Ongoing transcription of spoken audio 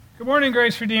Good morning,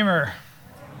 Grace Redeemer.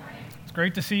 It's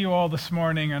great to see you all this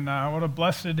morning, and what a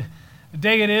blessed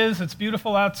day it is. It's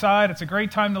beautiful outside. It's a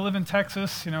great time to live in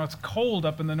Texas. You know, it's cold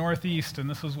up in the Northeast, and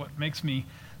this is what makes me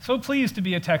so pleased to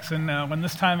be a Texan when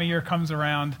this time of year comes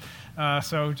around.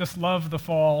 So just love the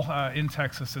fall in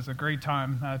Texas. It's a great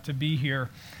time to be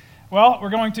here. Well, we're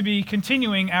going to be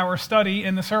continuing our study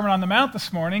in the Sermon on the Mount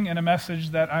this morning in a message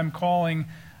that I'm calling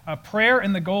Prayer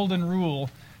and the Golden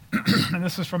Rule. And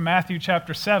this is from Matthew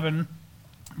chapter 7,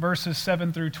 verses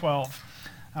 7 through 12.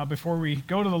 Before we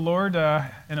go to the Lord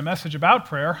in a message about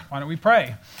prayer, why don't we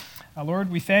pray?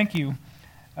 Lord, we thank you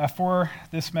for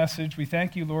this message. We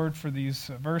thank you, Lord, for these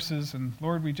verses. And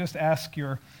Lord, we just ask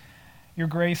your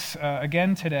grace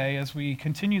again today as we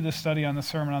continue this study on the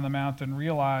Sermon on the Mount and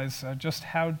realize just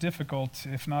how difficult,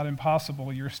 if not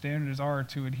impossible, your standards are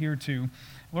to adhere to.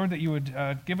 Lord, that you would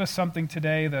give us something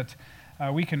today that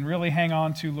we can really hang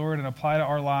on to, Lord, and apply to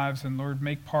our lives, and Lord,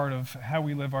 make part of how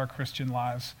we live our Christian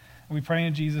lives. And we pray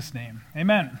in Jesus' name.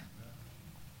 Amen.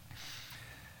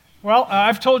 Well,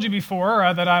 I've told you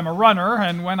before that I'm a runner,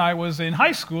 and when I was in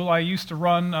high school, I used to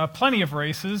run plenty of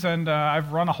races, and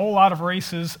I've run a whole lot of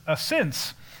races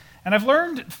since. And I've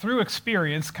learned through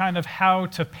experience kind of how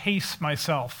to pace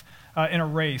myself in a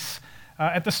race.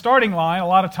 At the starting line, a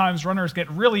lot of times runners get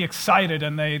really excited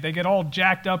and they get all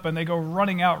jacked up and they go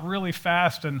running out really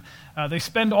fast, and they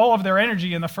spend all of their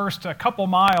energy in the first couple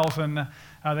miles, and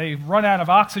they run out of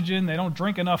oxygen, they don't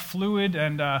drink enough fluid,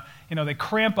 and they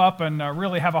cramp up and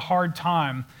really have a hard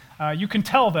time. You can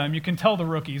tell the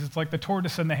rookies. It's like the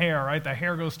tortoise and the hare, right? The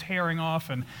hare goes tearing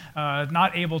off and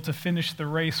not able to finish the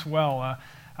race well.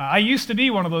 I used to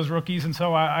be one of those rookies, and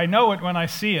so I know it when I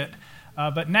see it.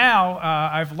 But now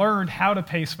I've learned how to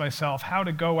pace myself, how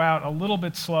to go out a little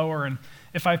bit slower. And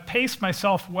if I pace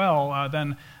myself well,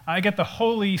 then I get the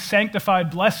holy,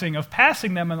 sanctified blessing of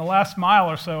passing them in the last mile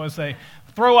or so as they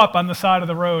throw up on the side of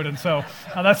the road. And so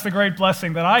that's the great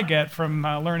blessing that I get from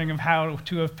learning of how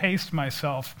to have paced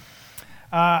myself.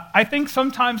 I think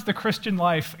sometimes the Christian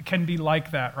life can be like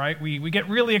that, right? We get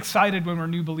really excited when we're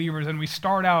new believers, and we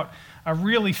start out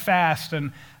really fast.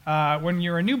 And when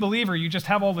you're a new believer, you just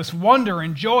have all this wonder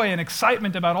and joy and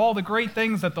excitement about all the great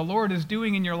things that the Lord is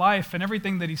doing in your life and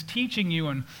everything that He's teaching you.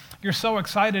 And you're so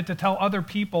excited to tell other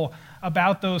people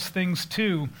about those things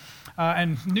too.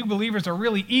 And new believers are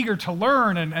really eager to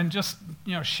learn and just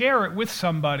share it with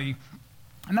somebody.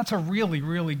 And that's a really,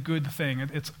 really good thing.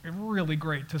 It's really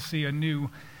great to see a new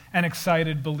and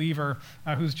excited believer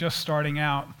who's just starting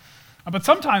out. But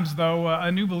sometimes, though,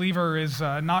 a new believer is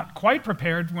not quite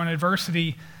prepared when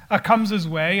adversity comes his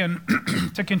way. And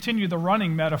to continue the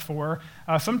running metaphor,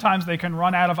 sometimes they can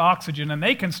run out of oxygen and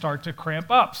they can start to cramp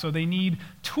up. So they need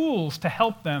tools to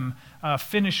help them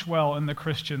finish well in the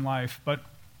Christian life. But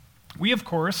we, of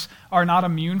course, are not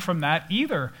immune from that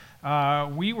either.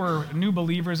 We were new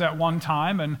believers at one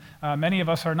time, and many of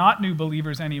us are not new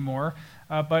believers anymore.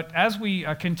 But as we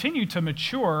continue to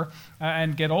mature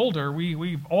and get older,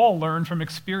 we've all learned from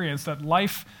experience that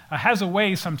life has a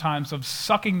way sometimes of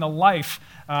sucking the life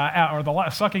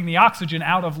sucking the oxygen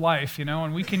out of life,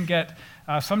 and we can get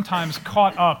sometimes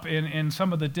caught up in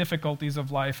some of the difficulties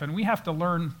of life. And we have to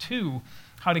learn, too,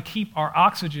 how to keep our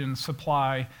oxygen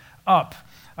supply up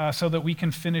so that we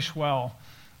can finish well.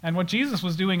 And what Jesus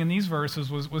was doing in these verses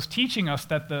was teaching us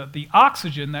that the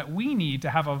oxygen that we need to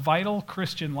have a vital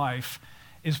Christian life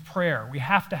is prayer. We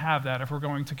have to have that if we're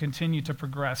going to continue to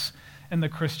progress in the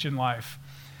Christian life.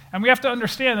 And we have to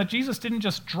understand that Jesus didn't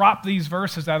just drop these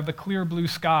verses out of the clear blue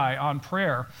sky on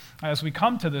prayer as we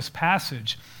come to this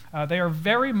passage. They are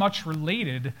very much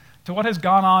related to what has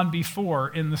gone on before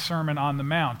in the Sermon on the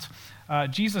Mount.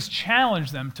 Jesus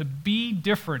challenged them to be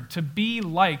different, to be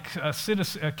like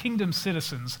kingdom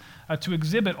citizens, to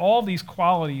exhibit all these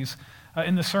qualities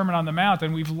in the Sermon on the Mount.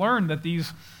 And we've learned that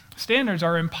these standards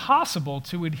are impossible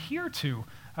to adhere to.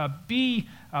 Be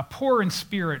poor in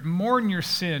spirit, mourn your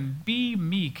sin, be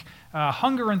meek,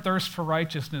 hunger and thirst for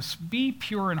righteousness, be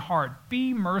pure in heart,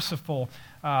 be merciful,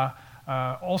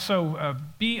 also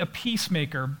be a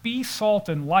peacemaker, be salt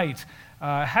and light.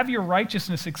 Have your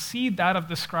righteousness exceed that of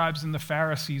the scribes and the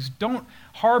Pharisees. Don't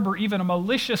harbor even a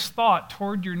malicious thought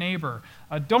toward your neighbor.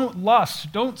 Don't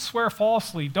lust. Don't swear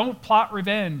falsely. Don't plot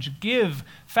revenge. Give,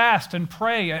 fast, and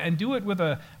pray, and do it with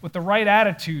the right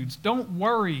attitudes. Don't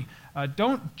worry.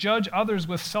 Don't judge others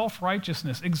with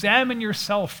self-righteousness. Examine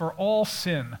yourself for all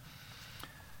sin.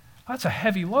 That's a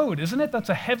heavy load, isn't it? That's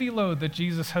a heavy load that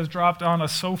Jesus has dropped on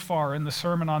us so far in the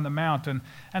Sermon on the Mount. And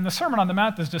the Sermon on the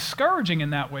Mount is discouraging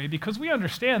in that way because we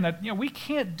understand that we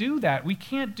can't do that. We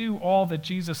can't do all that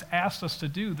Jesus asked us to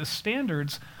do. The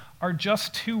standards are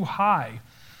just too high.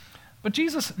 But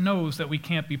Jesus knows that we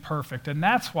can't be perfect, and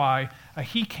that's why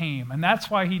he came, and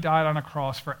that's why he died on a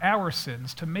cross for our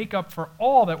sins, to make up for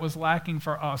all that was lacking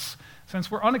for us, since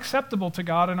we're unacceptable to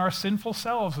God in our sinful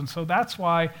selves. And so that's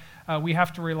why we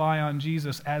have to rely on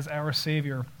Jesus as our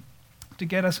Savior to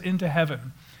get us into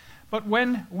heaven. But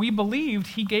when we believed,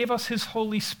 he gave us his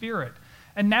Holy Spirit.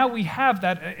 And now we have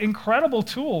that incredible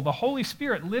tool, the Holy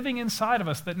Spirit, living inside of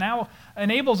us that now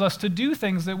enables us to do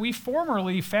things that we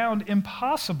formerly found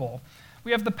impossible.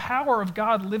 We have the power of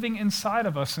God living inside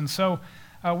of us. And so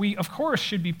we, of course,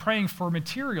 should be praying for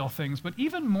material things, but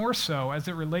even more so as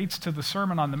it relates to the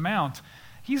Sermon on the Mount.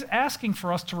 He's asking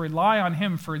for us to rely on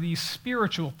him for these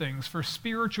spiritual things, for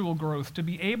spiritual growth, to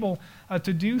be able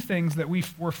to do things that we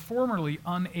were formerly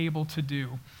unable to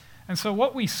do. And so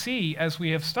what we see as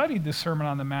we have studied this Sermon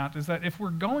on the Mount is that if we're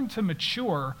going to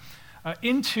mature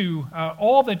into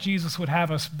all that Jesus would have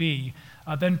us be,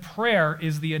 then prayer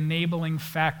is the enabling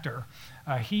factor.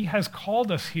 He has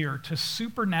called us here to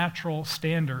supernatural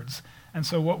standards. And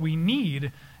so what we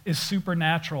need is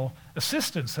supernatural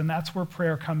assistance, and that's where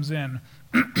prayer comes in.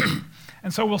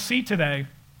 And so we'll see today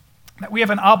that we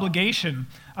have an obligation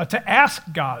to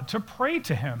ask God, to pray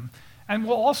to him. And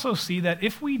we'll also see that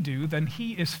if we do, then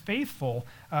he is faithful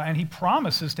and he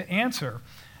promises to answer.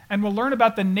 And we'll learn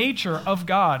about the nature of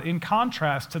God in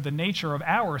contrast to the nature of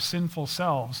our sinful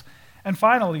selves. And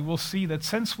finally, we'll see that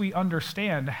since we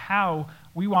understand how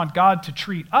we want God to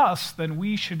treat us, then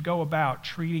we should go about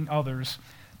treating others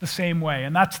the same way.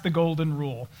 And that's the golden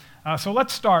rule. So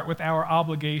let's start with our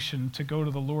obligation to go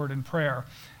to the Lord in prayer.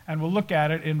 And we'll look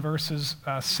at it in verses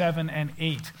 7 and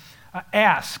 8.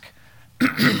 Ask,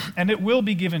 and it will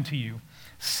be given to you.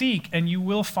 Seek, and you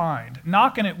will find.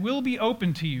 Knock, and it will be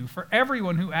opened to you. For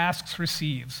everyone who asks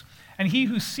receives, and he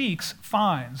who seeks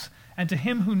finds, and to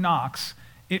him who knocks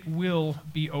it will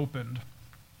be opened.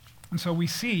 And so we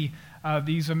see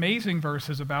these amazing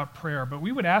verses about prayer, but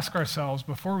we would ask ourselves,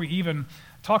 before we even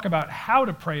talk about how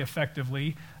to pray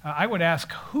effectively, I would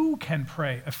ask, who can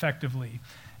pray effectively?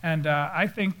 And I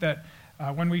think that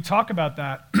when we talk about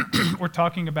that, we're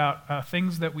talking about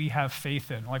things that we have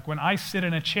faith in. Like when I sit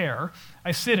in a chair,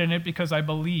 I sit in it because I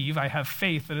believe, I have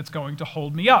faith that it's going to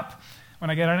hold me up. When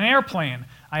I get on an airplane,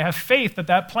 I have faith that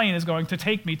that plane is going to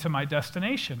take me to my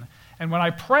destination. And when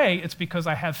I pray, it's because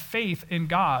I have faith in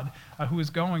God who is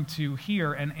going to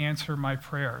hear and answer my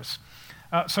prayers.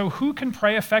 So who can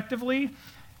pray effectively?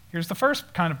 Here's the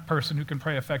first kind of person who can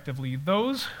pray effectively: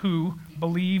 those who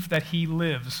believe that he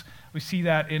lives. We see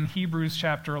that in Hebrews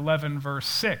chapter 11, verse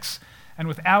 6. And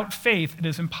without faith, it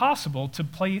is impossible to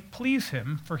please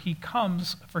him, for he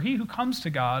who comes to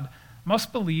God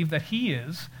must believe that he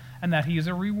is, and that he is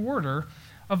a rewarder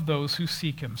of those who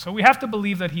seek him. So we have to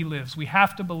believe that he lives. We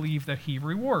have to believe that he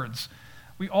rewards.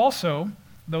 We also,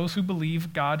 those who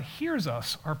believe God hears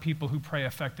us, are people who pray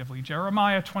effectively.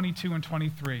 Jeremiah 22 and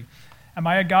 23. Am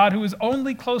I a God who is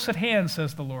only close at hand,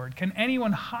 says the Lord? Can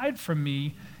anyone hide from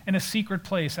me in a secret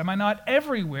place? Am I not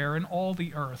everywhere in all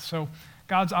the earth? So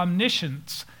God's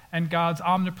omniscience and God's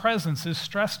omnipresence is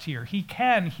stressed here. He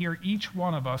can hear each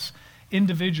one of us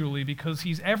individually because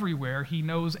he's everywhere. He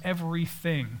knows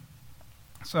everything.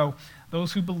 So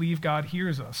those who believe God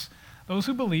hears us. Those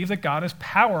who believe that God is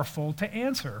powerful to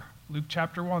answer. Luke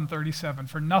chapter 1:37,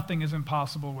 for nothing is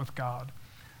impossible with God.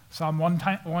 Psalm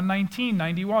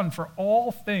 119:91, for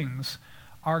all things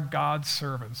are God's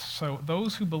servants. So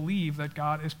those who believe that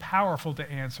God is powerful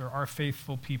to answer are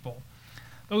faithful people.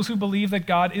 Those who believe that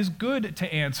God is good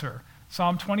to answer.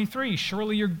 Psalm 23,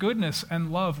 surely your goodness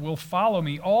and love will follow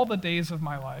me all the days of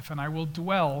my life, and I will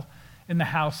dwell in the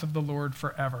house of the Lord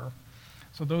forever.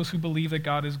 So those who believe that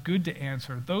God is good to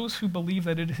answer. Those who believe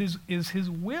that it is his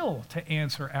will to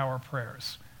answer our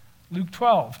prayers. Luke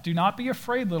 12, do not be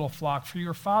afraid, little flock, for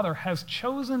your Father has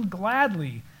chosen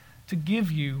gladly to give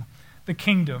you the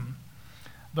kingdom.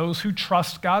 Those who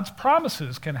trust God's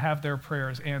promises can have their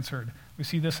prayers answered. We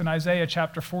see this in Isaiah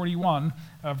chapter 41,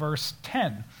 verse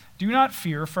 10. Do not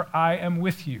fear, for I am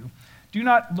with you. Do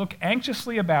not look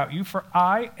anxiously about you, for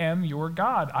I am your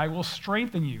God. I will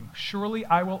strengthen you. Surely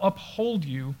I will uphold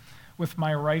you with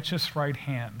my righteous right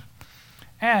hand.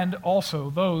 And also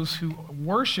those who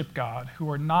worship God, who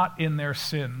are not in their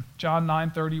sin. John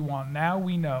 9:31, now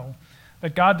we know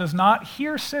that God does not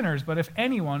hear sinners, but if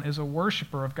anyone is a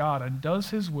worshiper of God and does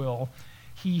his will,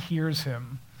 he hears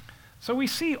him. So we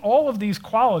see all of these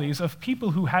qualities of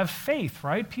people who have faith,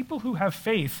 right? People who have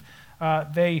faith,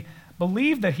 they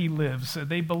believe that he lives.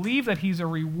 They believe that he's a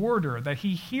rewarder, that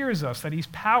he hears us, that he's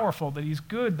powerful, that he's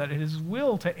good, that it is his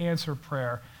will to answer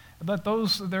prayer. That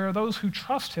there are those who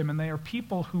trust him, and they are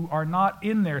people who are not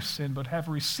in their sin, but have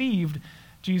received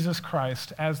Jesus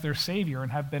Christ as their Savior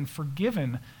and have been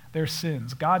forgiven their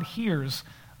sins. God hears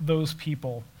those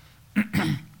people.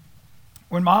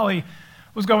 When Molly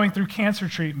was going through cancer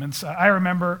treatments, I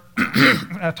remember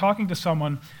talking to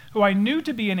someone who I knew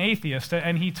to be an atheist,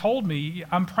 and he told me,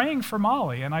 "I'm praying for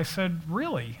Molly." And I said,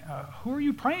 "Really? Who are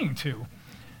you praying to?"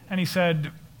 And he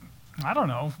said, "I don't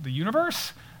know, the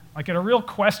universe?" Like in a real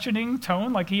questioning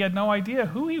tone, like he had no idea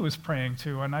who he was praying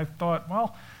to. And I thought,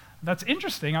 well, that's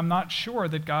interesting. I'm not sure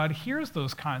that God hears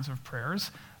those kinds of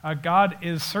prayers. God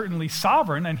is certainly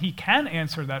sovereign, and he can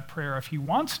answer that prayer if he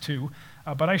wants to,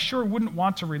 but I sure wouldn't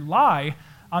want to rely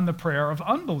on the prayer of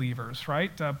unbelievers,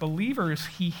 right? Believers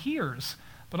he hears,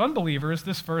 but unbelievers,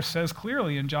 this verse says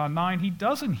clearly in John 9, he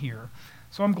doesn't hear.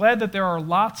 So I'm glad that there are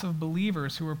lots of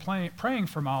believers who were praying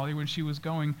for Molly when she was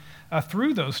going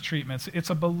through those treatments. It's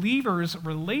a believer's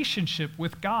relationship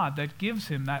with God that gives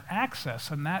him that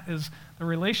access, and that is the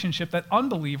relationship that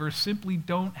unbelievers simply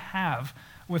don't have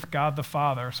with God the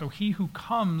Father. So he who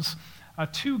comes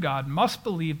to God must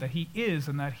believe that he is,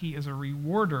 and that he is a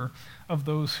rewarder of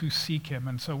those who seek him.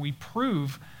 And so we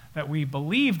prove that we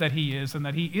believe that he is and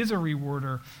that he is a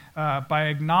rewarder by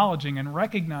acknowledging and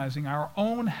recognizing our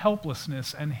own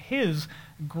helplessness and his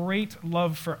great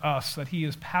love for us, that he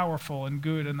is powerful and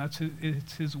good, and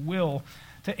it's his will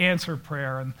to answer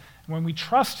prayer. And when we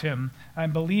trust him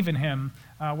and believe in him,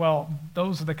 well,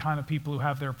 those are the kind of people who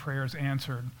have their prayers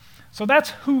answered. So that's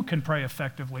who can pray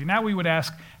effectively. Now we would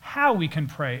ask how we can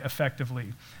pray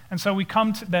effectively. And so we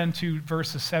come then to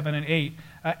verses 7 and 8,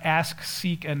 ask,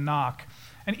 seek, and knock.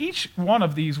 And each one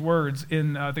of these words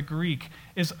in the Greek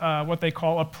is what they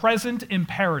call a present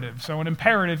imperative. So an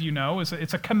imperative,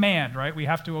 it's a command, right? We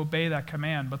have to obey that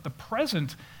command. But the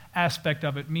present aspect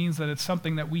of it means that it's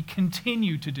something that we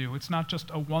continue to do. It's not just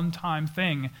a one-time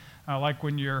thing, like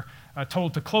when you're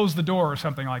told to close the door or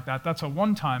something like that. That's a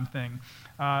one-time thing.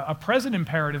 A present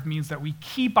imperative means that we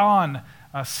keep on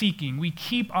seeking, we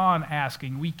keep on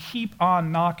asking, we keep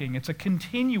on knocking. It's a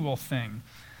continual thing.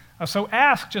 So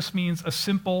ask just means a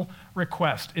simple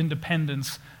request,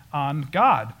 independence on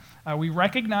God. We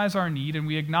recognize our need and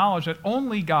we acknowledge that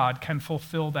only God can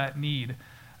fulfill that need.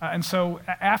 And so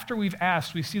after we've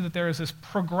asked, we see that there is this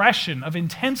progression of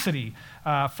intensity.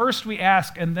 First we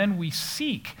ask and then we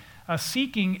seek.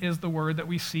 Seeking is the word that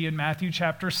we see in Matthew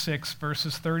chapter 6, verse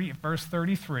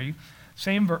 33.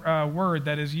 Same word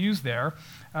that is used there.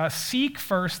 Seek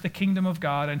first the kingdom of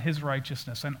God and his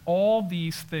righteousness, and all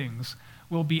these things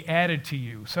will be added to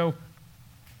you. So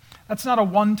that's not a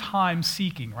one-time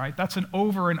seeking, right? That's an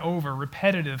over and over,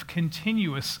 repetitive,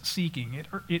 continuous seeking.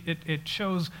 It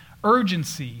shows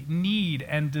urgency, need,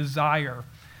 and desire.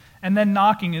 And then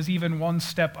knocking is even one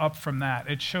step up from that.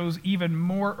 It shows even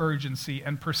more urgency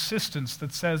and persistence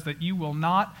that says that you will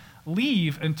not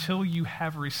leave until you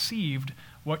have received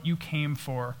what you came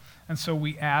for. And so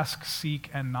we ask, seek,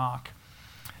 and knock.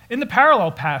 In the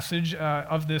parallel passage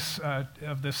of this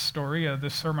story,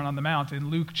 this Sermon on the Mount, in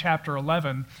Luke chapter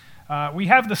 11, we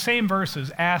have the same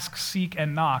verses, ask, seek,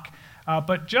 and knock.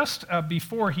 But just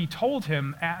before he told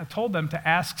them to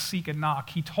ask, seek, and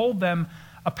knock, he told them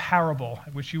a parable,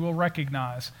 which you will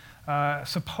recognize.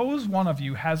 Suppose one of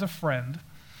you has a friend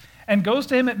and goes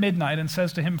to him at midnight and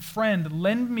says to him, "Friend,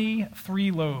 lend me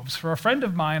 3 loaves, for a friend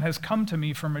of mine has come to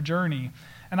me from a journey,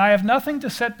 and I have nothing to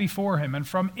set before him." And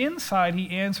from inside he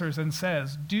answers and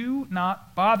says, "Do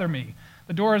not bother me.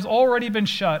 The door has already been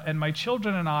shut, and my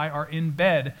children and I are in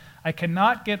bed. I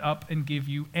cannot get up and give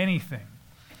you anything."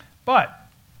 But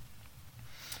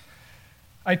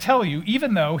I tell you,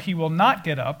 even though he will not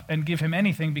get up and give him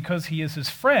anything because he is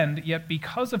his friend, yet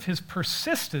because of his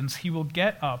persistence, he will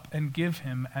get up and give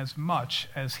him as much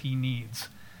as he needs.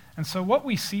 And so what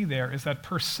we see there is that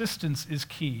persistence is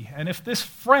key. And if this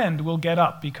friend will get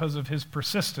up because of his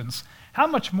persistence, how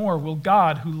much more will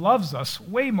God, who loves us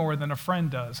way more than a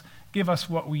friend does, give us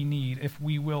what we need if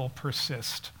we will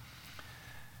persist?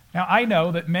 Now, I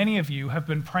know that many of you have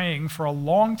been praying for a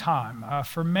long time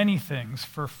for many things,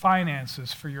 for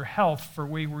finances, for your health, for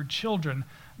wayward children,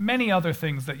 many other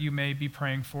things that you may be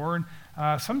praying for.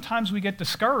 And sometimes we get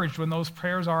discouraged when those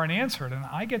prayers aren't answered, and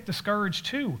I get discouraged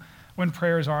too when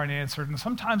prayers aren't answered. And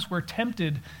sometimes we're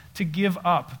tempted to give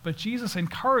up, but Jesus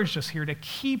encouraged us here to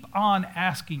keep on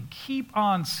asking, keep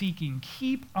on seeking,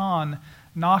 keep on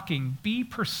knocking, be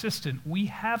persistent. We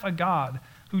have a God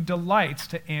who delights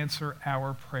to answer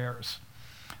our prayers.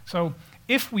 So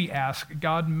if we ask,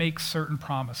 God makes certain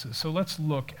promises. So let's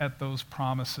look at those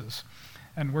promises.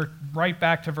 And we're right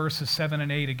back to verses 7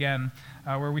 and 8 again,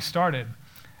 where we started.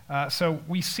 So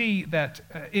we see that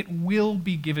it will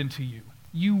be given to you.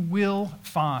 You will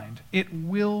find. It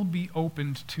will be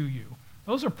opened to you.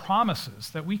 Those are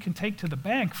promises that we can take to the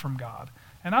bank from God.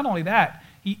 And not only that,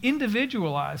 he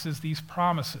individualizes these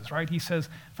promises, right? He says,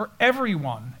 for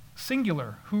everyone,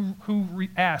 singular, who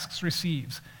asks,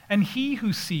 receives. And he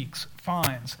who seeks,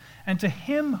 finds. And to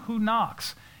him who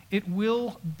knocks, it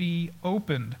will be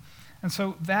opened. And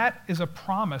so that is a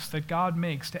promise that God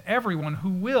makes to everyone who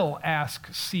will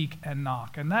ask, seek, and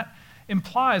knock. And that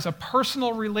implies a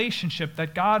personal relationship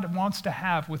that God wants to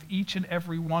have with each and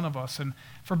every one of us. And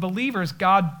for believers,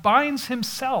 God binds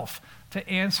himself to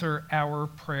answer our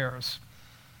prayers.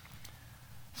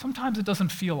 Sometimes it doesn't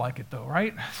feel like it, though,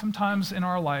 right? Sometimes in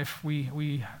our life,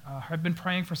 we have been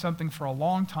praying for something for a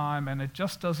long time, and it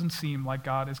just doesn't seem like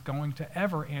God is going to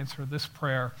ever answer this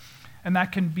prayer. And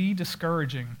that can be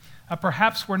discouraging.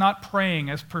 Perhaps we're not praying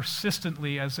as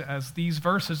persistently as these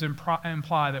verses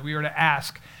imply that we are to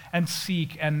ask and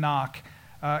seek and knock.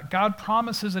 God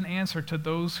promises an answer to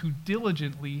those who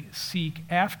diligently seek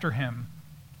after him.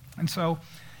 And so,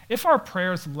 if our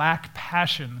prayers lack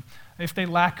passion, if they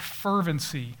lack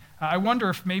fervency, I wonder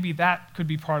if maybe that could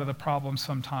be part of the problem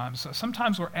sometimes.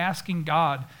 Sometimes we're asking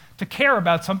God to care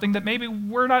about something that maybe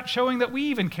we're not showing that we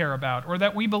even care about, or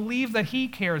that we believe that he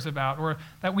cares about, or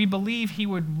that we believe he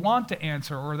would want to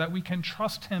answer, or that we can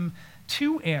trust him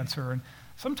to answer. And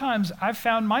sometimes I've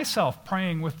found myself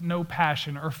praying with no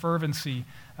passion or fervency.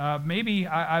 Maybe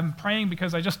I'm praying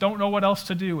because I just don't know what else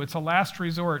to do. It's a last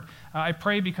resort. I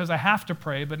pray because I have to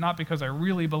pray, but not because I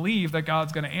really believe that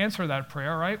God's going to answer that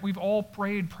prayer, right? We've all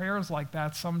prayed prayers like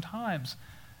that sometimes.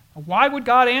 Why would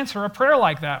God answer a prayer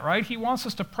like that, right? He wants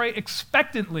us to pray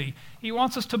expectantly. He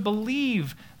wants us to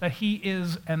believe that he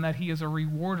is, and that he is a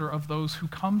rewarder of those who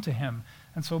come to him.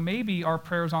 And so maybe our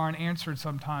prayers aren't answered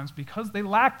sometimes because they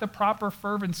lack the proper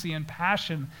fervency and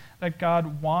passion that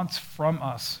God wants from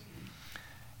us.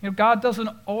 You know, God doesn't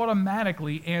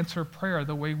automatically answer prayer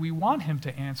the way we want him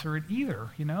to answer it either.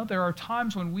 You know, there are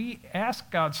times when we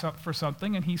ask God for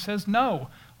something and he says no,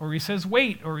 or he says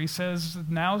wait, or he says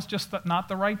now's just not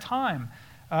the right time.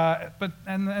 But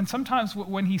sometimes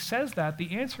when he says that, the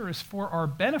answer is for our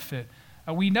benefit.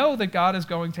 We know that God is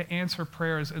going to answer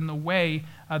prayers in the way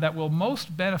that will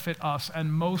most benefit us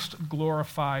and most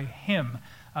glorify him.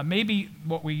 Maybe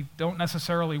what we don't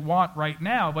necessarily want right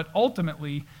now, but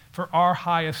ultimately for our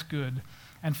highest good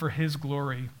and for his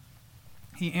glory.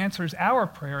 He answers our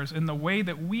prayers in the way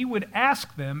that we would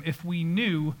ask them if we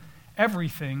knew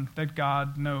everything that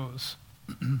God knows.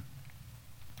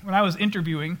 When I was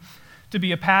interviewing to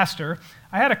be a pastor,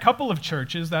 I had a couple of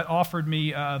churches that offered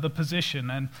me the position,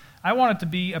 and I wanted to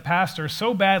be a pastor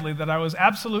so badly that I was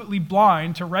absolutely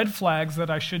blind to red flags that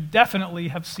I should definitely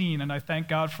have seen, and I thank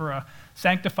God for a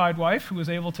sanctified wife who was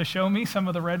able to show me some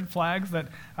of the red flags that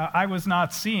I was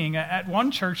not seeing. At one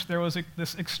church, there was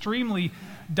this extremely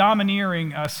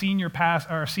domineering senior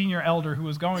elder who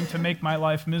was going to make my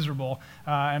life miserable,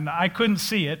 and I couldn't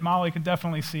see it. Molly could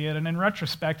definitely see it, and in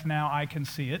retrospect, now I can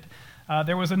see it.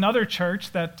 There was another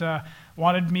church that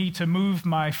wanted me to move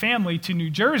my family to New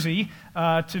Jersey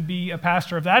to be a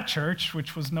pastor of that church,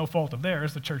 which was no fault of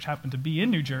theirs. The church happened to be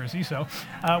in New Jersey, so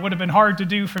it would have been hard to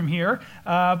do from here.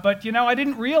 But, you know, I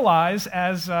didn't realize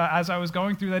as I was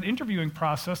going through that interviewing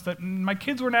process that my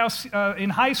kids were now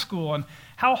in high school and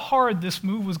how hard this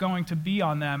move was going to be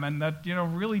on them, and that, you know,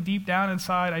 really deep down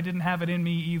inside, I didn't have it in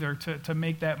me either to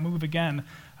make that move again.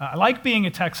 I like being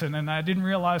a Texan, and I didn't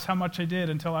realize how much I did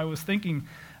until I was thinking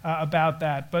about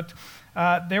that. But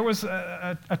there was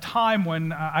a time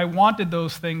when I wanted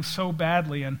those things so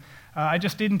badly, and I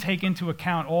just didn't take into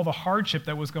account all the hardship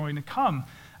that was going to come.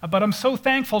 But I'm so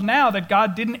thankful now that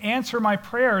God didn't answer my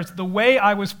prayers the way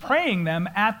I was praying them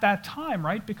at that time,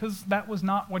 right? Because that was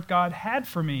not what God had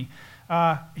for me.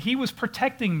 He was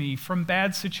protecting me from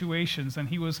bad situations, and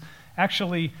he was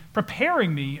actually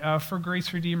preparing me for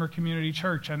Grace Redeemer Community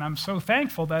Church, and I'm so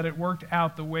thankful that it worked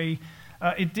out the way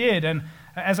it did. And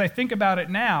as I think about it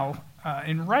now,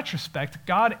 in retrospect,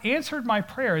 God answered my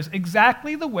prayers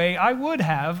exactly the way I would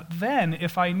have then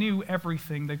if I knew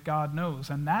everything that God knows,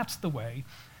 and that's the way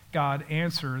God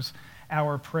answers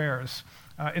our prayers.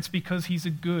 It's because he's a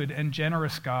good and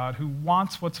generous God who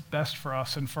wants what's best for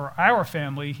us, and for our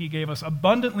family, he gave us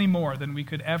abundantly more than we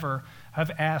could ever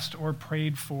have asked or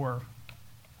prayed for.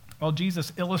 Well,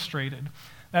 Jesus illustrated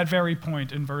that very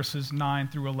point in verses 9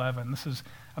 through 11. This is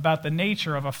about the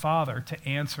nature of a father to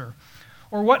answer.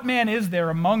 Or what man is there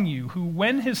among you who,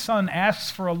 when his son asks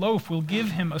for a loaf, will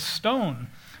give him a stone?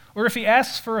 Or if he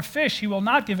asks for a fish, he will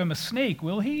not give him a snake,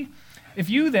 will he? If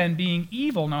you then, being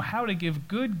evil, know how to give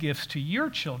good gifts to your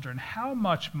children, how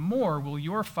much more will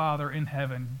your Father in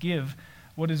heaven give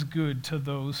what is good to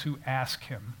those who ask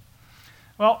him?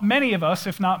 Well, many of us,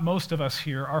 if not most of us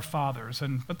here, are fathers,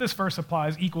 but this verse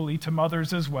applies equally to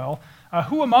mothers as well.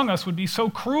 Who among us would be so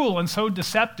cruel and so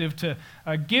deceptive to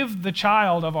give the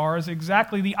child of ours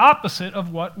exactly the opposite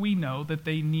of what we know that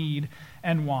they need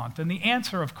and want? And the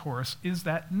answer, of course, is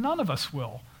that none of us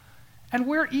will. And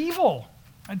we're evil.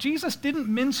 Jesus didn't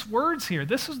mince words here.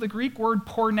 This is the Greek word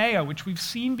porneia, which we've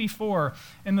seen before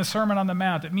in the Sermon on the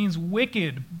Mount. It means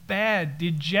wicked, bad,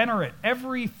 degenerate.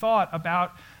 Every thought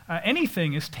about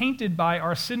anything is tainted by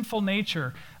our sinful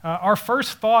nature. Our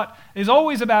first thought is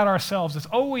always about ourselves. It's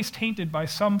always tainted by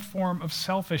some form of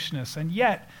selfishness. And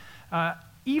yet,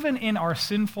 even in our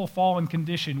sinful, fallen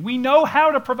condition, we know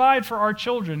how to provide for our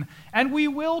children, and we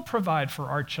will provide for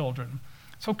our children.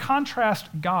 So contrast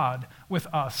God with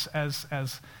us as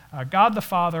God the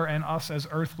Father and us as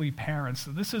earthly parents.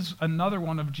 So this is another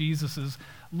one of Jesus's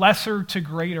lesser to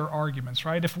greater arguments,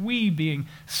 right? If we, being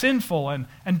sinful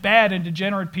and bad and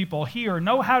degenerate people here,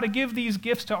 know how to give these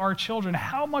gifts to our children,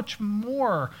 how much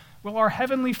more will our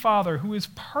Heavenly Father, who is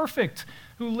perfect,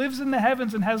 who lives in the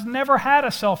heavens and has never had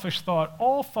a selfish thought,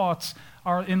 all thoughts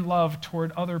are in love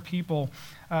toward other people,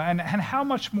 and how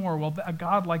much more will a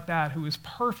God like that, who is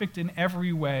perfect in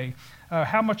every way,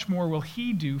 how much more will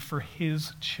he do for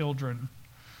his children?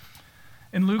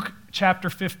 In Luke chapter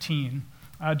 15,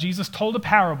 Jesus told a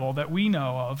parable that we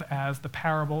know of as the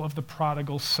parable of the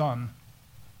prodigal son.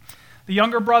 The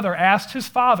younger brother asked his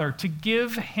father to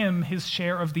give him his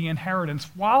share of the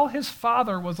inheritance while his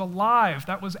father was alive.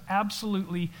 That was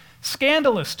absolutely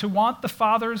scandalous, to want the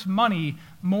father's money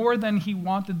more than he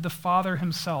wanted the father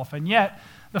himself. And yet,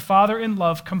 the father in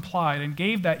love complied and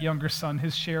gave that younger son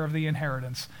his share of the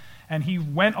inheritance. And he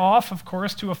went off, of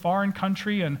course, to a foreign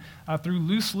country and through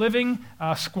loose living,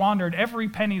 squandered every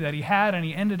penny that he had, and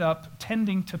he ended up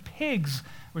tending to pigs,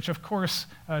 which, of course,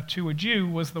 to a Jew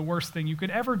was the worst thing you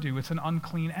could ever do. It's an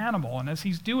unclean animal. And as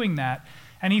he's doing that,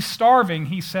 and he's starving,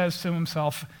 he says to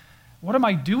himself, "What am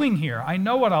I doing here? I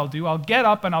know what I'll do. I'll get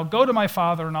up and I'll go to my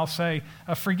father and I'll say,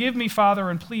 'Forgive me, Father,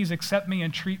 and please accept me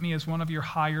and treat me as one of your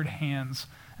hired hands.'"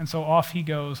 And so off he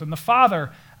goes. And the father,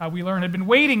 we learn, had been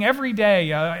waiting every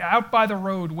day out by the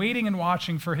road, waiting and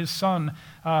watching for his son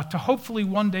to hopefully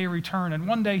one day return. And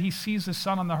one day he sees his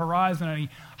son on the horizon, and he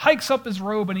hikes up his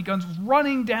robe and he goes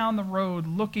running down the road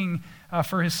looking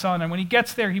for his son. And when he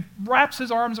gets there, he wraps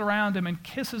his arms around him and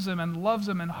kisses him and loves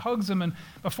him and hugs him. And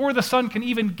before the son can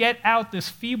even get out this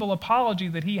feeble apology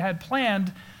that he had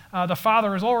planned, the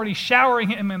father is already showering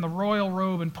him in the royal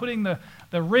robe and putting the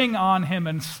ring on him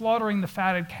and slaughtering the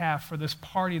fatted calf for this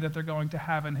party that they're going to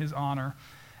have in his honor.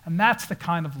 And that's the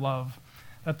kind of love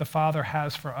that the Father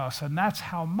has for us, and that's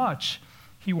how much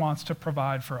he wants to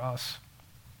provide for us.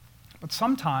 But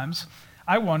sometimes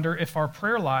I wonder if our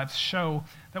prayer lives show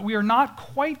that we are not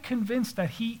quite convinced that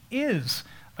he is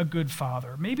a good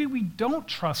father. Maybe we don't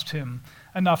trust him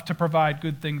enough to provide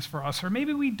good things for us, or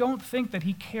maybe we don't think that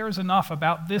he cares enough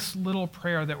about this little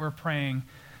prayer that we're praying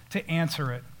to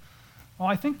answer it. Well,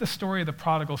 I think the story of the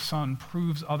prodigal son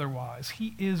proves otherwise.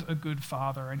 He is a good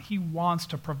father, and he wants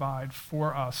to provide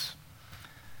for us.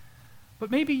 But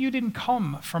maybe you didn't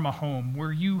come from a home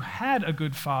where you had a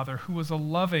good father who was a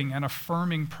loving and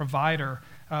affirming provider.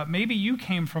 Maybe you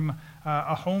came from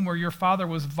a home where your father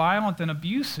was violent and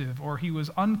abusive, or he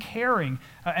was uncaring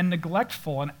and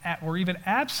neglectful or even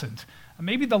absent.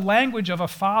 Maybe the language of a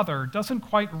father doesn't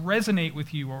quite resonate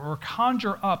with you or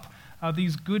conjure up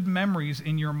these good memories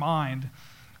in your mind.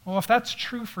 Well, if that's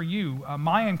true for you,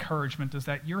 my encouragement is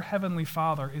that your heavenly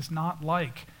Father is not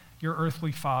like your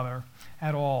earthly father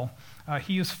at all.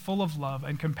 He is full of love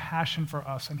and compassion for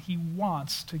us, and he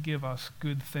wants to give us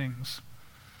good things.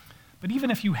 But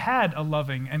even if you had a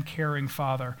loving and caring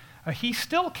father, he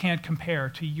still can't compare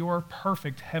to your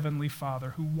perfect heavenly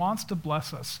Father who wants to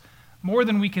bless us more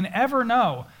than we can ever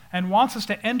know and wants us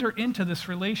to enter into this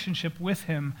relationship with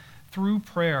him through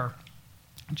prayer.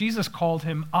 Jesus called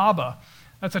him Abba.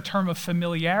 That's a term of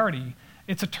familiarity.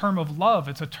 It's a term of love.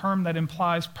 It's a term that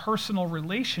implies personal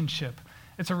relationship.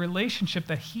 It's a relationship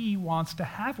that he wants to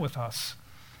have with us.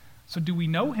 So do we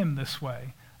know him this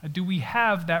way? Do we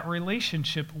have that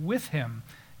relationship with him?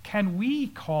 Can we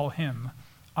call him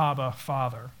Abba,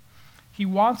 Father? He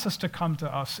wants us to come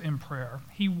to us in prayer.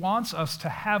 He wants us to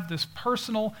have this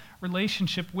personal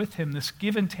relationship with him, this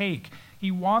give and take. He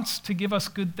wants to give us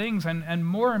good things, and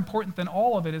more important than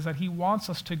all of it is that he wants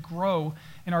us to grow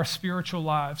in our spiritual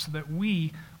lives so that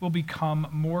we will become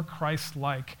more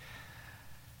Christ-like.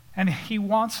 And he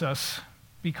wants us,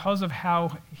 because of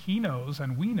how he knows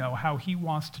and we know how he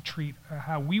wants to treat,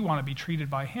 how we want to be treated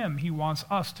by him, he wants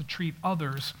us to treat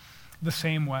others the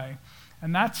same way.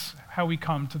 And that's how we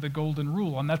come to the golden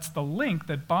rule, and that's the link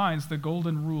that binds the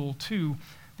golden rule to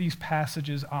these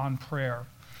passages on prayer.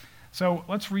 So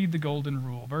let's read the golden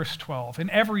rule, verse 12. In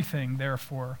everything,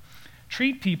 therefore,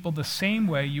 treat people the same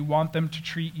way you want them to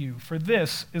treat you, for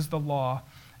this is the law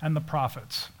and the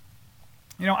prophets.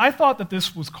 I thought that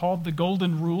this was called the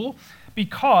golden rule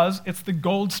because it's the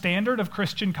gold standard of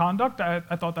Christian conduct. I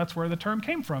thought that's where the term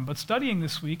came from. But studying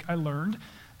this week, I learned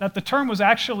that the term was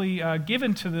actually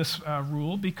given to this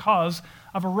rule because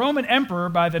of a Roman emperor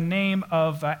by the name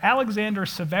of Alexander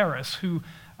Severus, who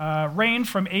reigned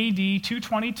from AD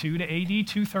 222 to AD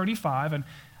 235. And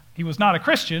he was not a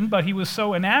Christian, but he was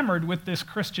so enamored with this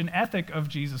Christian ethic of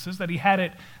Jesus's that he had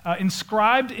it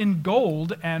inscribed in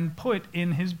gold and put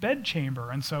in his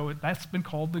bedchamber. And so that's been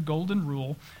called the golden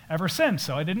rule ever since.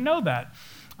 So I didn't know that.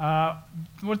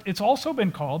 It's also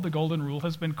been called, the golden rule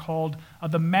has been called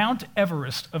the Mount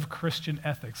Everest of Christian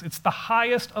ethics. It's the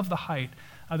highest of the height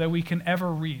that we can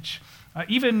ever reach.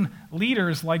 Even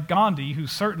leaders like Gandhi, who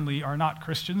certainly are not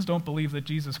Christians, don't believe that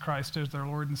Jesus Christ is their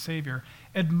Lord and Savior,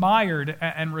 admired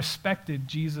and respected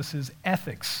Jesus'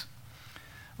 ethics.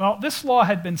 Well, this law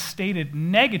had been stated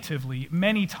negatively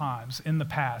many times in the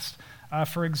past.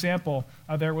 For example,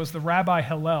 there was the Rabbi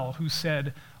Hillel who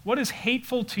said, "What is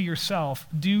hateful to yourself,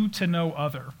 do to no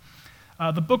other."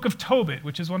 The book of Tobit,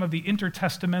 which is one of the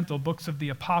intertestamental books of the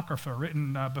Apocrypha,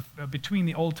 written between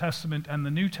the Old Testament and the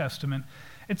New Testament,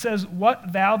 it says,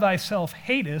 "What thou thyself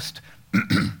hatest,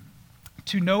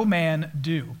 to no man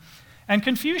do." And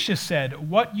Confucius said,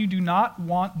 "What you do not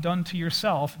want done to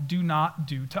yourself, do not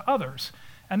do to others."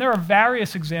 And there are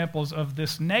various examples of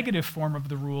this negative form of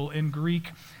the rule in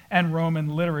Greek and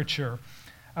Roman literature.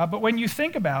 But when you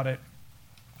think about it,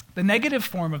 the negative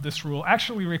form of this rule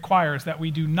actually requires that we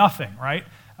do nothing, right?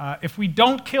 If we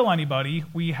don't kill anybody,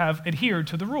 we have adhered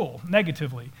to the rule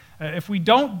negatively. If we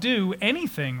don't do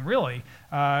anything, really,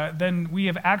 then we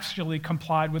have actually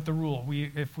complied with the rule.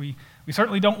 We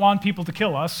certainly don't want people to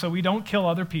kill us, so we don't kill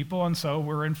other people, and so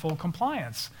we're in full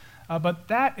compliance. But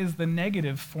that is the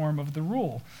negative form of the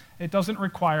rule. It doesn't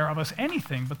require of us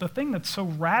anything, but the thing that's so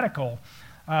radical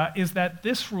is that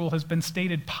this rule has been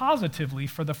stated positively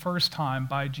for the first time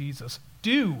by Jesus.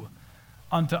 Do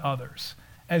unto others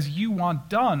as you want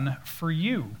done for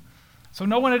you. So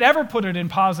no one had ever put it in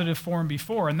positive form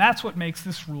before, and that's what makes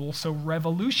this rule so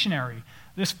revolutionary.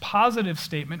 This positive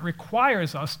statement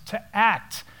requires us to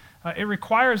act. It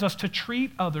requires us to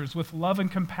treat others with love and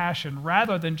compassion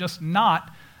rather than just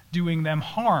not doing them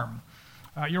harm.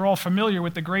 You're all familiar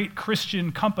with the great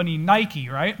Christian company Nike,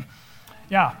 right?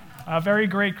 Yeah. A very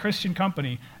great Christian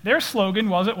company. Their slogan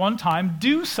was at one time,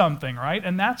 "Do something," right?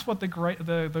 And that's what the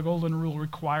golden rule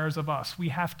requires of us. We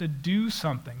have to do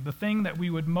something. The thing that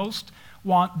we would most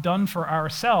want done for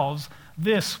ourselves,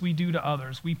 this we do to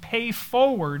others. We pay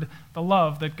forward the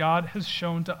love that God has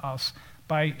shown to us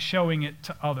by showing it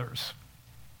to others.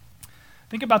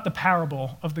 Think about the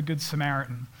parable of the Good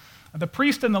Samaritan. The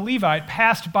priest and the Levite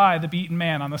passed by the beaten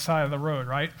man on the side of the road,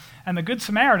 right? And the Good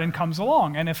Samaritan comes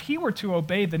along. And if he were to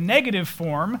obey the negative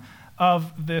form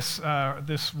of this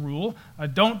rule,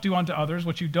 don't do unto others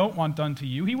what you don't want done to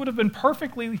you, he would have been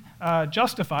perfectly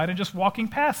justified in just walking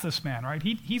past this man, right?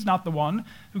 He's not the one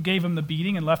who gave him the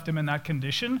beating and left him in that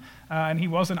condition, and he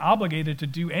wasn't obligated to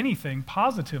do anything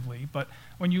positively. But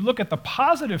when you look at the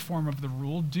positive form of the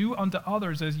rule, do unto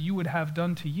others as you would have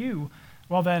done to you,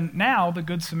 well, then now the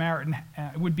Good Samaritan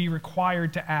would be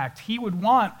required to act. He would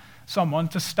want someone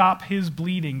to stop his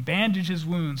bleeding, bandage his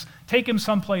wounds, take him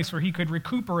someplace where he could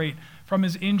recuperate from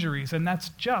his injuries. And that's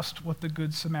just what the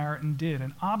Good Samaritan did.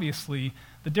 And obviously,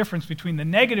 the difference between the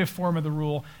negative form of the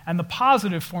rule and the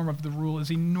positive form of the rule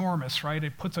is enormous, right?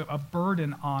 It puts a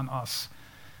burden on us.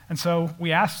 And so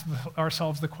we ask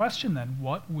ourselves the question then,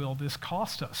 what will this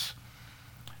cost us?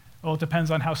 Well, it depends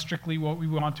on how strictly we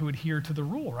want to adhere to the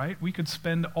rule, right? We could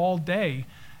spend all day,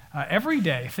 every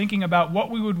day, thinking about what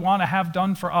we would want to have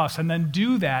done for us and then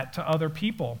do that to other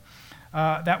people.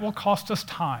 That will cost us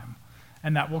time,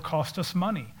 and that will cost us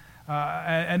money.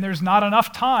 And there's not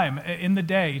enough time in the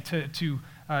day to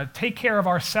take care of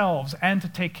ourselves and to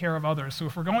take care of others. So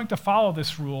if we're going to follow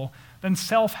this rule, then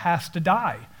self has to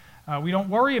die. We don't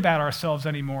worry about ourselves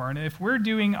anymore. And if we're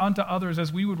doing unto others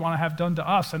as we would want to have done to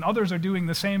us, and others are doing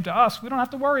the same to us, we don't have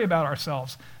to worry about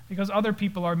ourselves because other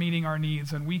people are meeting our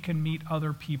needs and we can meet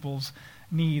other people's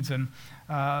needs. And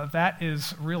that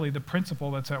is really the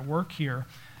principle that's at work here.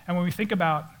 And when we think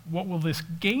about what will this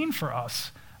gain for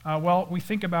us, well, we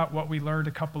think about what we learned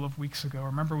a couple of weeks ago.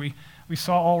 Remember, we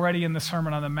saw already in the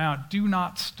Sermon on the Mount, do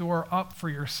not store up for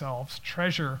yourselves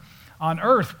treasure on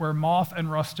earth where moth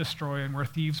and rust destroy and where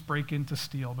thieves break in to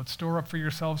steal. But store up for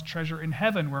yourselves treasure in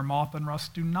heaven where moth and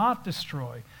rust do not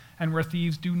destroy and where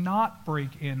thieves do not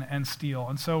break in and steal.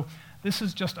 And so this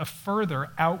is just a further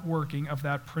outworking of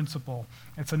that principle.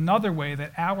 It's another way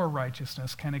that our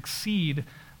righteousness can exceed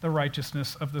the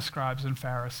righteousness of the scribes and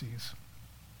Pharisees.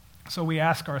 So we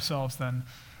ask ourselves then,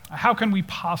 how can we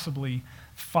possibly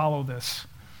follow this?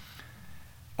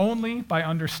 Only by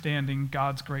understanding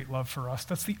God's great love for us.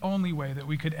 That's the only way that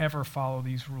we could ever follow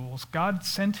these rules. God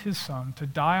sent his Son to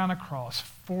die on a cross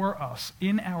for us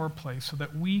in our place so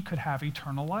that we could have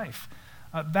eternal life.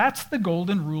 That's the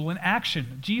golden rule in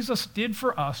action. Jesus did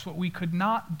for us what we could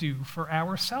not do for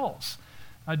ourselves.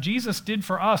 Jesus did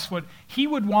for us what he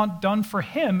would want done for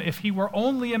him if he were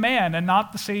only a man and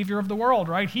not the Savior of the world,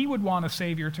 right? He would want a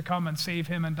Savior to come and save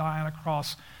him and die on a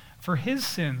cross for his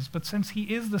sins. But since he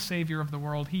is the Savior of the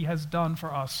world, he has done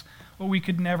for us what we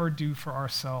could never do for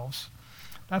ourselves.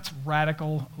 That's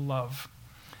radical love.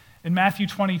 In Matthew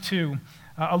 22,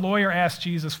 a lawyer asked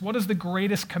Jesus, "What is the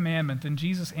greatest commandment?" And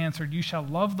Jesus answered, "You shall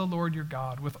love the Lord your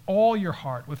God with all your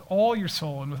heart, with all your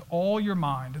soul, and with all your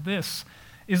mind. This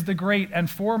is the great and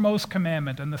foremost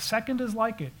commandment, and the second is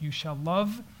like it. You shall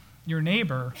love your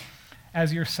neighbor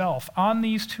as yourself. On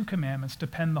these two commandments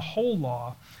depend the whole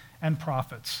law and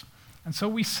prophets." And so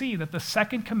we see that the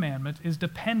second commandment is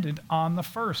dependent on the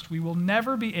first. We will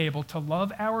never be able to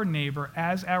love our neighbor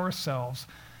as ourselves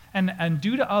and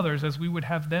do to others as we would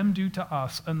have them do to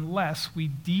us unless we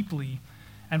deeply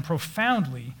and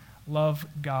profoundly love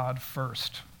God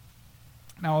first.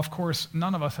 Now, of course,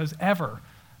 none of us has ever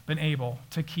been able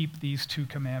to keep these two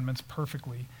commandments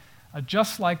perfectly.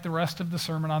 Just like the rest of the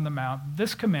Sermon on the Mount,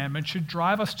 this commandment should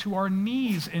drive us to our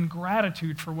knees in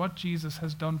gratitude for what Jesus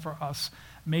has done for us,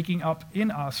 making up in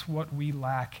us what we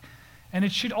lack. And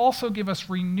it should also give us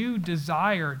renewed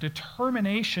desire,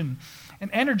 determination, and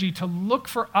energy to look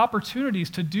for opportunities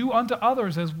to do unto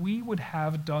others as we would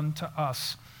have done to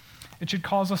us. It should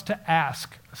cause us to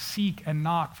ask, seek, and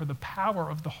knock for the power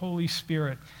of the Holy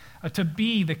Spirit to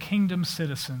be the kingdom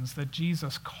citizens that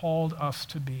Jesus called us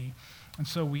to be. And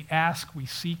so we ask, we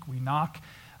seek, we knock,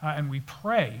 and we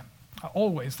pray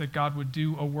always that God would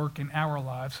do a work in our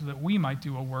lives so that we might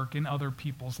do a work in other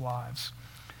people's lives.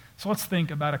 So let's think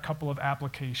about a couple of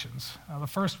applications. The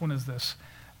first one is this.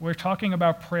 We're talking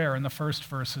about prayer in the first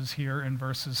verses here in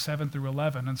verses 7 through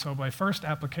 11. And so my first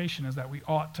application is that we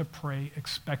ought to pray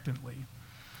expectantly.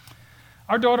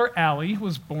 Our daughter Allie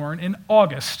was born in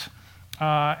August.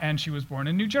 And she was born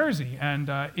in New Jersey. And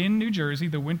in New Jersey,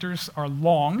 the winters are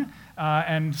long,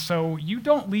 and so you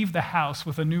don't leave the house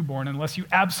with a newborn unless you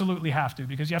absolutely have to,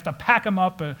 because you have to pack them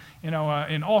up in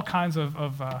all kinds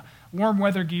of warm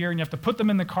weather gear, and you have to put them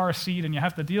in the car seat, and you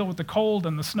have to deal with the cold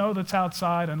and the snow that's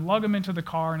outside and lug them into the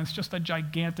car, and it's just a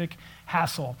gigantic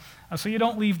hassle. So you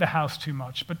don't leave the house too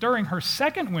much. But during her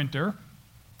second winter,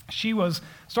 she was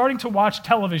starting to watch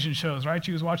television shows, right?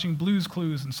 She was watching Blue's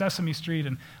Clues and Sesame Street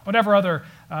and whatever other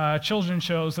children's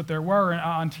shows that there were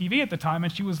on TV at the time,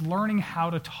 and she was learning how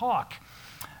to talk.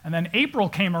 And then April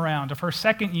came around of her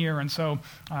second year, and so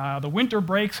the winter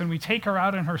breaks, and we take her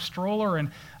out in her stroller,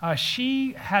 and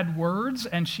she had words,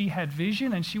 and she had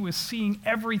vision, and she was seeing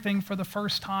everything for the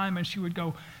first time, and she would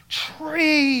go,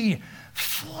 tree,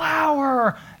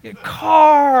 flower,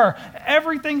 car,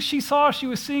 everything she saw, she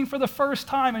was seeing for the first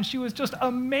time, and she was just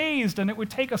amazed, and it would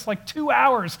take us like 2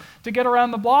 hours to get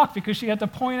around the block because she had to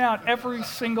point out every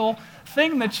single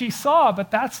thing that she saw. But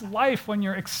that's life when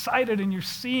you're excited and you're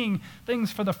seeing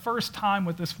things for the first time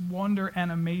with this wonder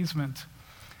and amazement.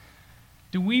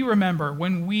 Do we remember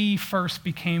when we first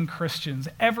became Christians,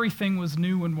 everything was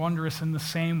new and wondrous in the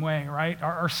same way, right?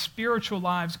 Our spiritual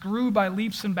lives grew by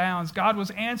leaps and bounds. God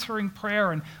was answering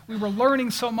prayer, and we were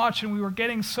learning so much, and we were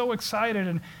getting so excited,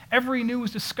 and every new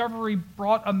discovery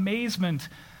brought amazement.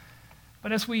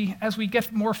 But as we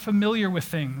get more familiar with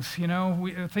things,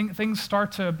 things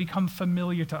start to become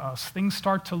familiar to us. Things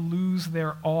start to lose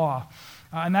their awe.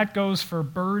 And that goes for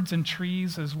birds and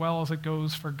trees as well as it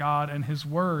goes for God and his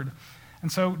word.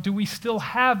 And so do we still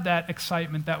have that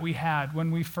excitement that we had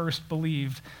when we first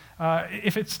believed?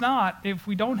 If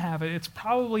we don't have it, it's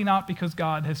probably not because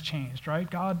God has changed, right?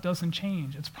 God doesn't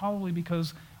change. It's probably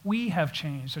because we have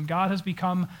changed, and God has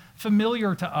become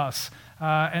familiar to us.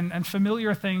 And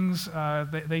familiar things,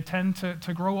 they tend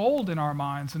to grow old in our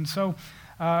minds. And so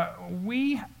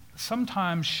we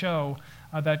sometimes show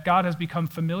that God has become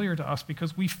familiar to us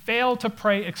because we fail to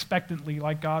pray expectantly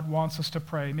like God wants us to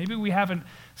pray. Maybe we haven't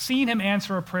seen him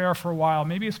answer a prayer for a while.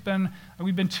 Maybe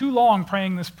we've been too long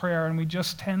praying this prayer and we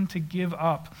just tend to give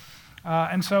up.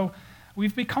 And so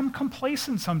we've become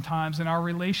complacent sometimes in our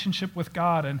relationship with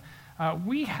God, and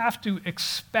we have to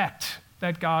expect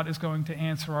that God is going to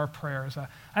answer our prayers. I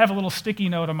have a little sticky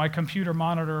note on my computer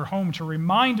monitor at home to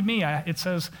remind me. It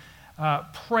says,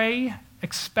 pray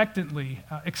expectantly.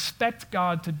 Expect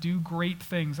God to do great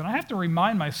things. And I have to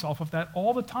remind myself of that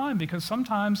all the time, because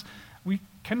sometimes we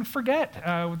can forget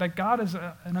that God is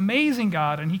an amazing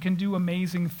God and he can do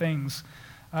amazing things.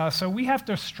 So we have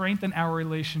to strengthen our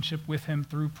relationship with him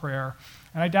through prayer.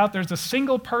 And I doubt there's a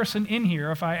single person in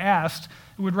here, if I asked,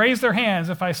 who would raise their hands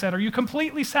if I said, are you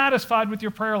completely satisfied with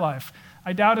your prayer life?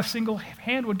 I doubt a single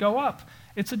hand would go up.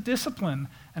 It's a discipline,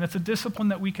 and it's a discipline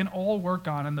that we can all work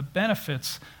on, and the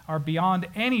benefits are beyond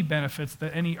any benefits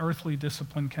that any earthly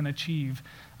discipline can achieve.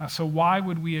 So why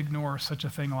would we ignore such a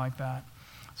thing like that?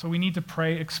 So we need to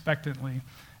pray expectantly.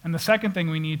 And the second thing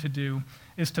we need to do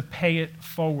is to pay it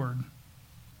forward.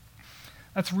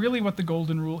 That's really what the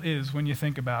golden rule is when you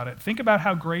think about it. Think about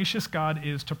how gracious God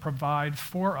is to provide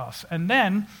for us. And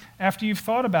then, after you've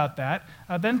thought about that,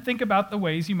 then think about the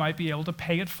ways you might be able to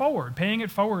pay it forward. Paying it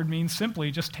forward means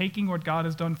simply just taking what God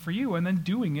has done for you and then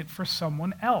doing it for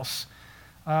someone else.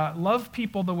 Love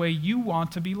people the way you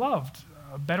want to be loved.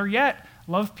 Better yet,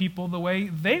 love people the way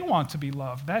they want to be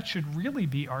loved. That should really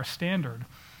be our standard.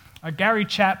 Gary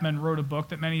Chapman wrote a book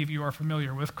that many of you are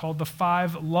familiar with called The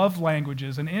 5 Love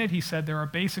Languages, and in it he said there are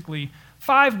basically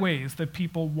 5 ways that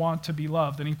people want to be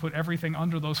loved, and he put everything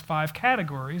under those 5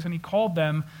 categories, and he called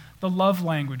them the love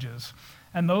languages.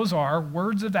 And those are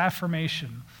words of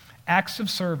affirmation, acts of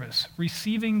service,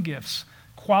 receiving gifts,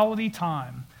 quality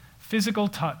time, physical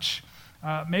touch.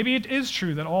 Maybe it is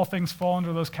true that all things fall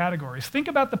under those categories. Think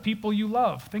about the people you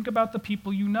love. Think about the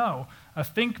people you know.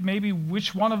 Think maybe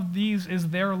which one of these is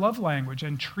their love language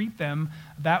and treat them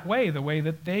that way, the way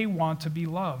that they want to be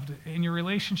loved. In your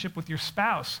relationship with your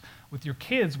spouse, with your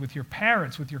kids, with your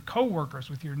parents, with your coworkers,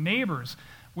 with your neighbors,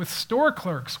 with store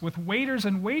clerks, with waiters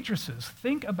and waitresses.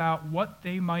 Think about what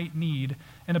they might need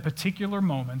in a particular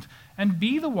moment and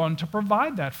be the one to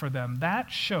provide that for them.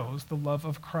 That shows the love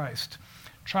of Christ.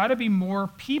 Try to be more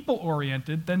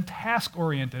people-oriented than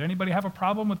task-oriented. Anybody have a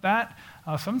problem with that?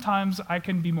 Sometimes I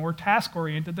can be more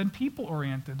task-oriented than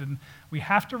people-oriented, and we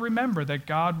have to remember that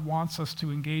God wants us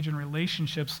to engage in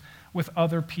relationships with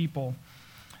other people.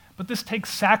 But this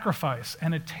takes sacrifice,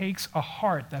 and it takes a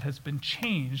heart that has been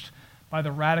changed by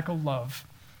the radical love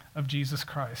of Jesus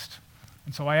Christ.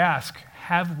 And so I ask,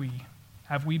 have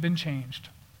we been changed?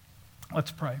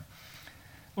 Let's pray.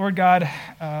 Lord God,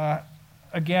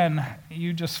 again,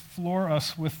 you just floor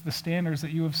us with the standards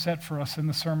that you have set for us in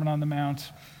the Sermon on the Mount.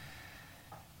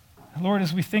 Lord,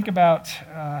 as we think about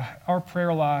our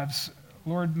prayer lives,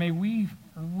 Lord, may we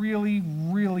really,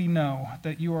 really know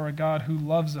that you are a God who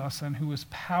loves us and who is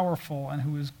powerful and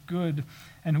who is good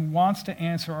and who wants to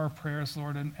answer our prayers,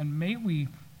 Lord. And may we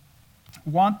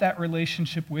want that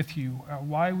relationship with you.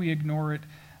 Why we ignore it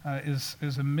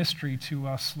is a mystery to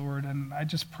us, Lord. And I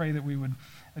just pray that we would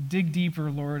dig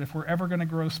deeper, Lord. If we're ever going to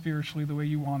grow spiritually the way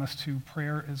you want us to,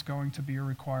 prayer is going to be a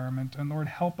requirement. And Lord,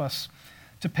 help us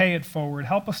to pay it forward.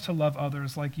 Help us to love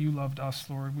others like you loved us,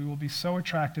 Lord. We will be so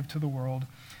attractive to the world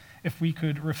if we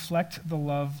could reflect the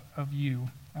love of you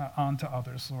onto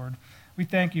others, Lord. We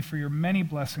thank you for your many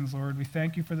blessings, Lord. We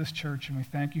thank you for this church, and we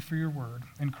thank you for your word.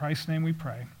 In Christ's name we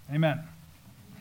pray. Amen.